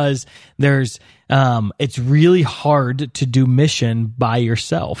 because it's really hard to do mission by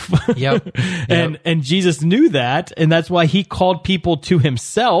yourself. Yep. And Jesus knew that, and that's why he called people to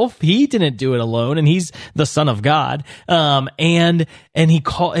himself. He didn't do it alone, and he's the Son of God. And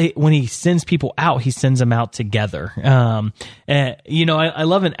when he sends people out, he sends them out together. I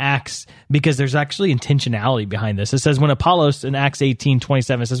love in Acts, because there's actually intentionality behind this. It says, when Apollos, in Acts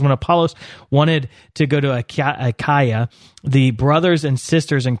 18:27, it says, when Apollos wanted to go to Achaia, the brothers and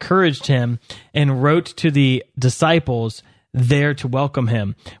sisters encouraged him and wrote to the disciples there to welcome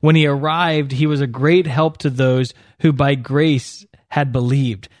him. When he arrived, he was a great help to those who by grace had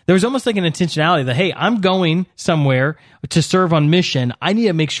believed. There was almost like an intentionality that, hey, I'm going somewhere to serve on mission. I need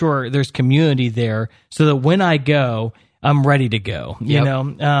to make sure there's community there so that when I go, I'm ready to go.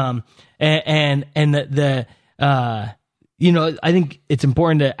 I think it's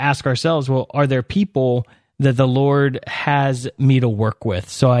important to ask ourselves, well, are there people that the Lord has me to work with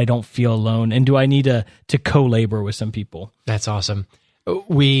so I don't feel alone? And do I need to co-labor with some people? That's awesome.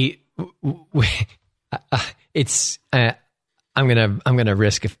 I'm gonna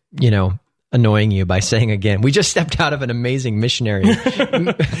risk, annoying you by saying again, we just stepped out of an amazing missionary.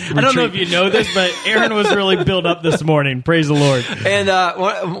 I don't know if you know this, but Aaron was really built up this morning. Praise the Lord. And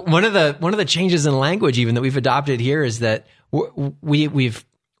one of the changes in language even that we've adopted here is that we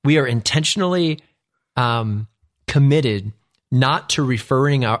are intentionally committed not to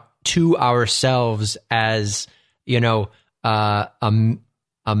referring to ourselves as a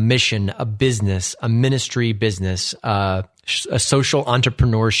mission, a business, a ministry business, a social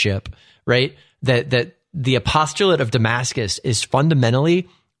entrepreneurship, right? That the apostolate of Damascus is fundamentally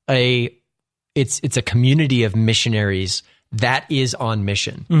it's a community of missionaries that is on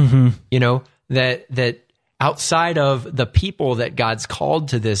mission. That outside of the people that God's called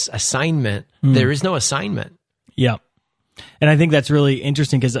to this assignment, there is no assignment. Yeah. And I think that's really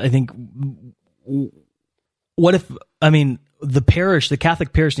interesting, because I think, the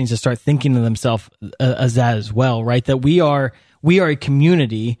Catholic parish needs to start thinking of themselves as that as well, right? That we are a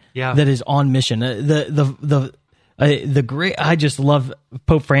community that is on mission. The great, I just love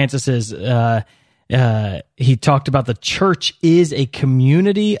Pope Francis's, he talked about the church is a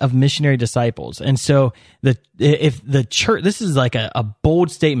community of missionary disciples. And so if the church, this is like a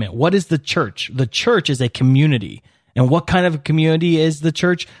bold statement. What is the church? The church is a community. And what kind of a community is the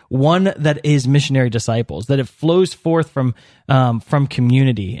church? One that is missionary disciples, that it flows forth from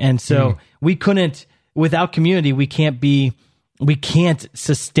community. And so we couldn't, without community, we can't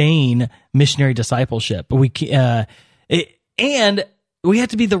sustain missionary discipleship. And we have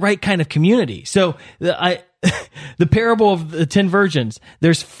to be the right kind of community. So the parable of the 10 virgins,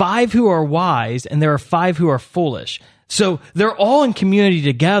 there's 5 who are wise and there are 5 who are foolish. So they're all in community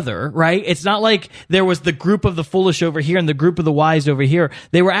together, right? It's not like there was the group of the foolish over here and the group of the wise over here.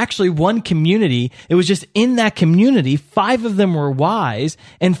 They were actually one community. It was just in that community, 5 of them were wise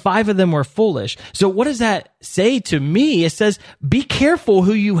and 5 of them were foolish. So what does that say to me? It says, be careful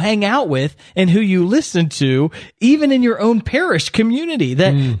who you hang out with and who you listen to, even in your own parish community,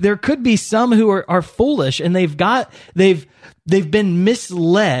 that there could be some who are foolish and they've been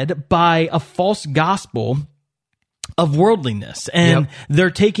misled by a false gospel of worldliness, and they're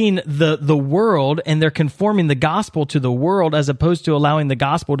taking the world and they're conforming the gospel to the world as opposed to allowing the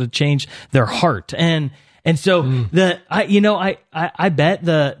gospel to change their heart. And so I bet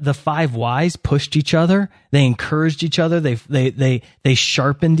the 5 wise pushed each other. They encouraged each other. They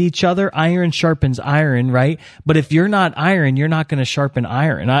sharpened each other. Iron sharpens iron, right? But if you're not iron, you're not going to sharpen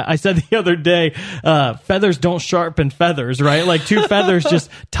iron. I said the other day, feathers don't sharpen feathers, right? Like 2 feathers just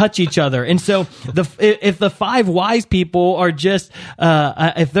touch each other. And so if the 5 wise people are just,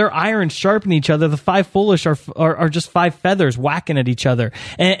 if their irons sharpen each other, the 5 foolish are just 5 feathers whacking at each other.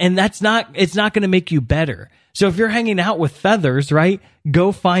 And it's not going to make you better. So if you're hanging out with feathers, right,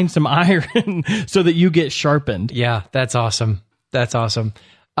 go find some iron so that you get sharpened. Yeah, that's awesome. That's awesome.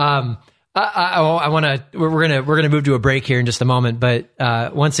 We're gonna move to a break here in just a moment, but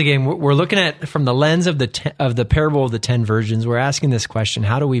once again, we're looking at from the lens of the parable of the 10 virgins. We're asking this question: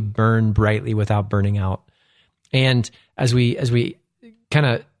 how do we burn brightly without burning out? And as we kind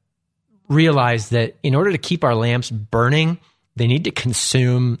of realize that in order to keep our lamps burning, they need to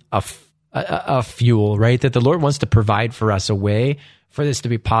consume a fuel, right? That the Lord wants to provide for us a way for this to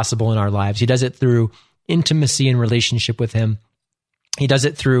be possible in our lives. He does it through intimacy and relationship with Him. He does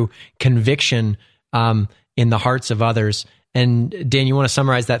it through conviction in the hearts of others. And Dan, you want to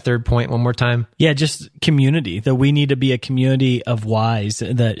summarize that third point one more time? Yeah, just community, that we need to be a community of wise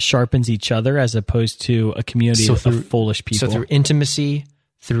that sharpens each other as opposed to a community of foolish people. So through intimacy,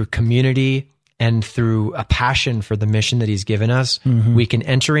 through community, and through a passion for the mission that He's given us, we can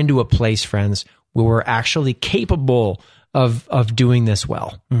enter into a place, friends, where we're actually capable of doing this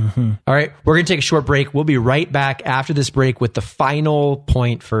well. All right, we're going to take a short break. We'll be right back after this break with the final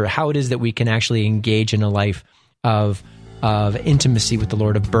point for how it is that we can actually engage in a life of intimacy with the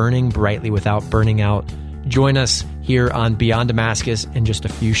Lord, of burning brightly without burning out. Join us here on Beyond Damascus in just a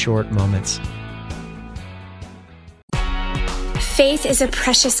few short moments. Faith is a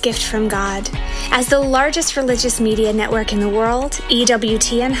precious gift from God. As the largest religious media network in the world,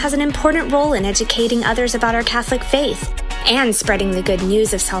 EWTN has an important role in educating others about our Catholic faith and spreading the good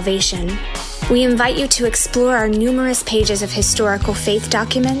news of salvation. We invite you to explore our numerous pages of historical faith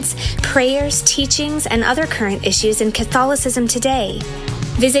documents, prayers, teachings, and other current issues in Catholicism today.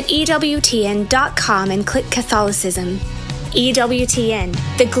 Visit EWTN.com and click Catholicism.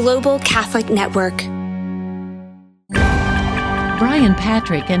 EWTN, the Global Catholic Network. Brian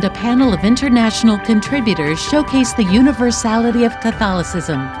Patrick and a panel of international contributors showcase the universality of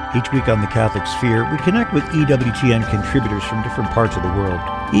Catholicism. Each week on the Catholic Sphere, we connect with EWTN contributors from different parts of the world.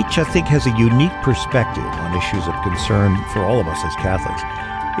 Each, I think, has a unique perspective on issues of concern for all of us as Catholics.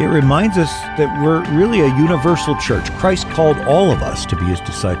 It reminds us that we're really a universal church. Christ called all of us to be His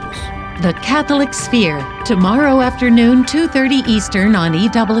disciples. The Catholic Sphere, tomorrow afternoon, 2:30 Eastern on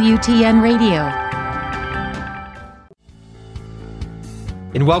EWTN Radio.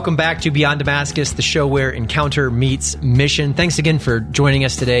 And welcome back to Beyond Damascus, the show where encounter meets mission. Thanks again for joining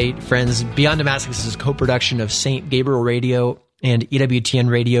us today, friends. Beyond Damascus is a co-production of St. Gabriel Radio and EWTN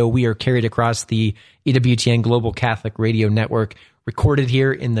Radio. We are carried across the EWTN Global Catholic Radio Network, recorded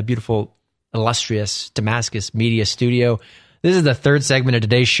here in the beautiful, illustrious Damascus Media Studio. This is the third segment of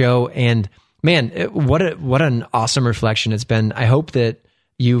today's show, and man, what an awesome reflection it's been. I hope that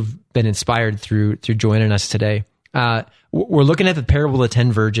you've been inspired through joining us today. We're looking at the parable of the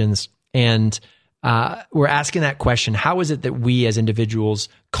 10 virgins, and we're asking that question: how is it that we as individuals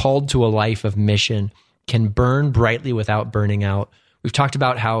called to a life of mission can burn brightly without burning out? We've talked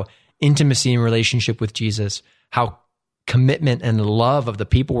about how intimacy and relationship with Jesus, how commitment and love of the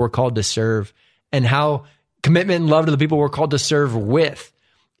people we're called to serve, and how commitment and love to the people we're called to serve with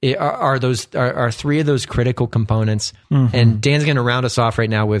are 3 of those critical components. And Dan's going to round us off right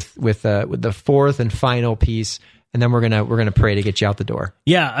now with the fourth and final piece, and then we're gonna pray to get you out the door.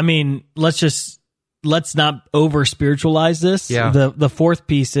 Yeah, I mean, let's not over spiritualize this. Yeah. The fourth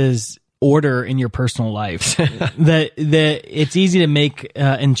piece is order in your personal life. that it's easy to make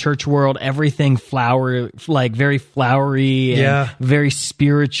in church world everything very flowery and very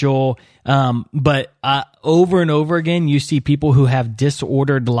spiritual. But over and over again, you see people who have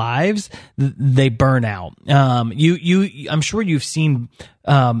disordered lives, they burn out. I'm sure you've seen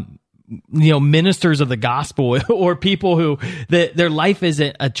ministers of the gospel or people who their life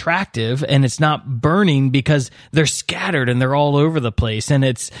isn't attractive and it's not burning because they're scattered and they're all over the place. And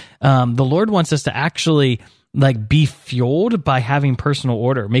it's the Lord wants us to actually like be fueled by having personal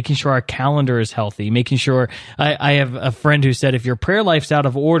order, making sure our calendar is healthy, making sure I have a friend who said, if your prayer life's out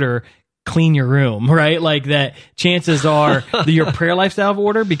of order, clean your room, right? Like that chances are that your prayer life's out of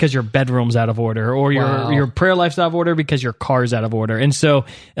order because your bedroom's out of order, or your prayer life's out of order because your car's out of order. And so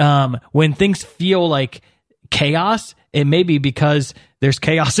when things feel like chaos, it may be because there's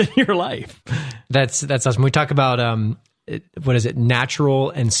chaos in your life. That's awesome. We talk about what is it,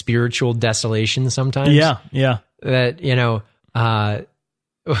 natural and spiritual desolation sometimes. Yeah. That,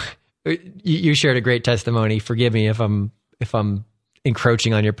 you shared a great testimony. Forgive me if I'm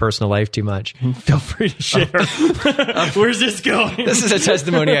encroaching on your personal life too much. Feel free to share. Where's this going? This is a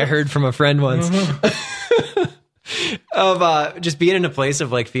testimony I heard from a friend once of just being in a place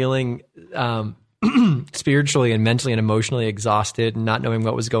of like feeling spiritually and mentally and emotionally exhausted and not knowing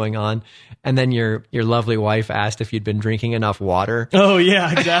what was going on. And then your lovely wife asked if you'd been drinking enough water. Oh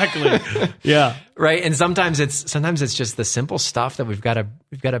yeah, exactly. Yeah. Right. And sometimes it's just the simple stuff that we've got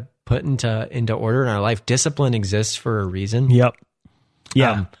to put into order in our life. Discipline exists for a reason. Yep.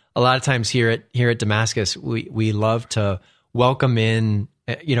 Yeah. A lot of times here at Damascus, we love to welcome in,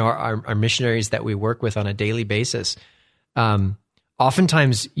 our missionaries that we work with on a daily basis.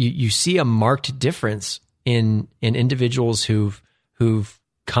 Oftentimes you see a marked difference in individuals who've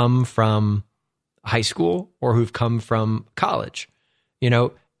come from high school or who've come from college. We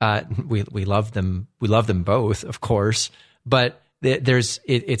love them. We love them both, of course, but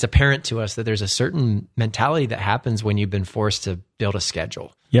it's apparent to us that there's a certain mentality that happens when you've been forced to build a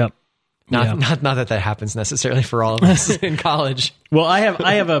schedule. Yep. Not that happens necessarily for all of us in college. Well, I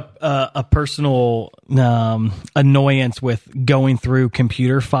have a personal annoyance with going through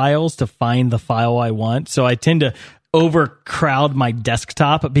computer files to find the file I want. So I tend to overcrowd my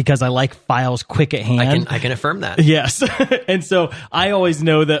desktop because I like files quick at hand. I can affirm that. Yes. And so I always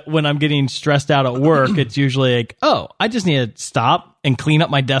know that when I'm getting stressed out at work, it's usually like, oh, I just need to stop and clean up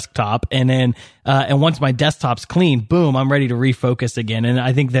my desktop. And then, and once my desktop's clean, boom, I'm ready to refocus again. And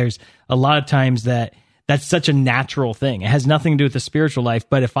I think there's a lot of times that's such a natural thing. It has nothing to do with the spiritual life.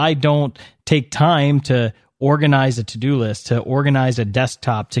 But if I don't take time to organize a to-do list, to organize a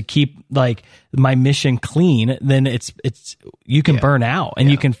desktop, to keep like my mission clean, then it's you can burn out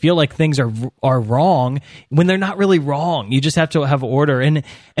and you can feel like things are wrong when they're not really wrong. You just have to have order and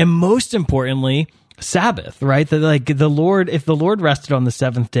most importantly, Sabbath, right? That like if the Lord rested on the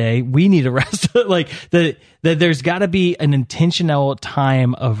seventh day, we need to rest. Like that there's got to be an intentional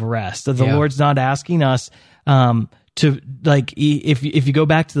time of rest. That the Lord's not asking us to like, if you go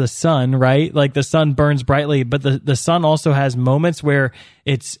back to the sun, right? Like the sun burns brightly, but the sun also has moments where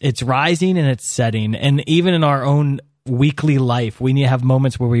it's rising and it's setting. And even in our own weekly life, we need to have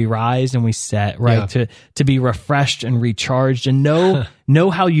moments where we rise and we set, right? Yeah. To be refreshed and recharged and know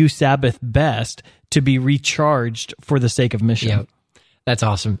how you Sabbath best to be recharged for the sake of mission. Yeah. That's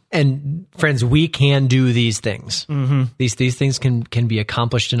awesome. And friends, we can do these things. Mm-hmm. These things can be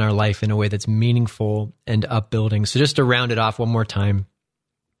accomplished in our life in a way that's meaningful and upbuilding. So just to round it off one more time,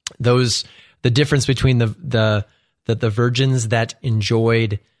 the difference between the virgins that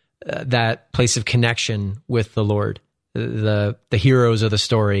enjoyed that place of connection with the Lord, the heroes of the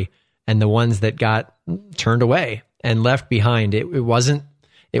story, and the ones that got turned away and left behind. It wasn't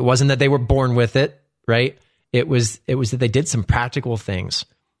that they were born with it, right? It was that they did some practical things.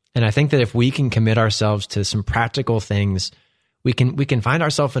 And I think that if we can commit ourselves to some practical things, we can find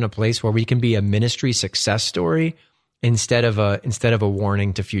ourselves in a place where we can be a ministry success story instead of a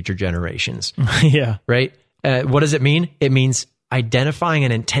warning to future generations. Yeah. Right? What does it mean? It means identifying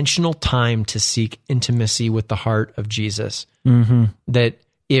an intentional time to seek intimacy with the heart of Jesus. Mm-hmm. That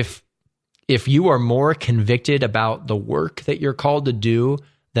if you are more convicted about the work that you're called to do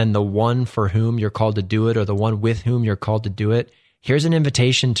than the one for whom you're called to do it or the one with whom you're called to do it, here's an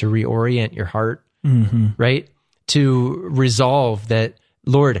invitation to reorient your heart, right? To resolve that,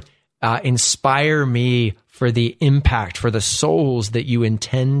 Lord, inspire me for the impact, for the souls that you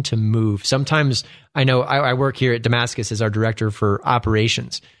intend to move. Sometimes, I know I work here at Damascus as our director for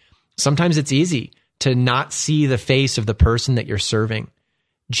operations. Sometimes it's easy to not see the face of the person that you're serving.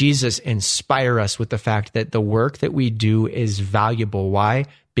 Jesus, inspire us with the fact that the work that we do is valuable. Why?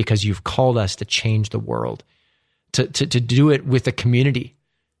 Because you've called us to change the world, to do it with a community,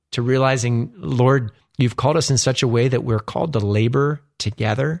 to realizing, Lord, you've called us in such a way that we're called to labor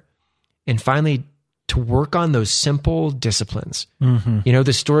together, and finally to work on those simple disciplines. Mm-hmm.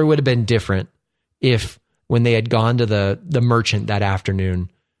 The story would have been different if when they had gone to the merchant that afternoon,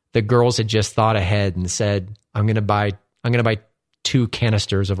 the girls had just thought ahead and said, I'm going to buy 2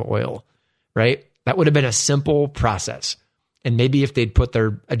 canisters of oil, right? That would have been a simple process. And maybe if they'd put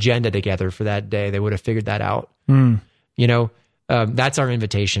their agenda together for that day, they would have figured that out. That's our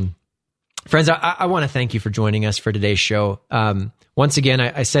invitation. Friends, I want to thank you for joining us for today's show. Once again,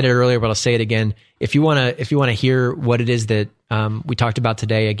 I said it earlier, but I'll say it again. If you want to hear what it is that we talked about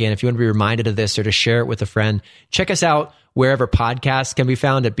today, again, if you want to be reminded of this or to share it with a friend, check us out wherever podcasts can be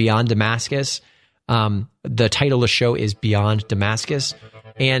found at Beyond Damascus. The title of the show is Beyond Damascus.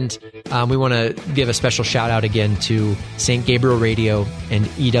 And we want to give a special shout out again to St. Gabriel Radio and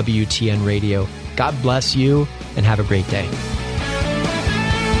EWTN Radio. God bless you and have a great day.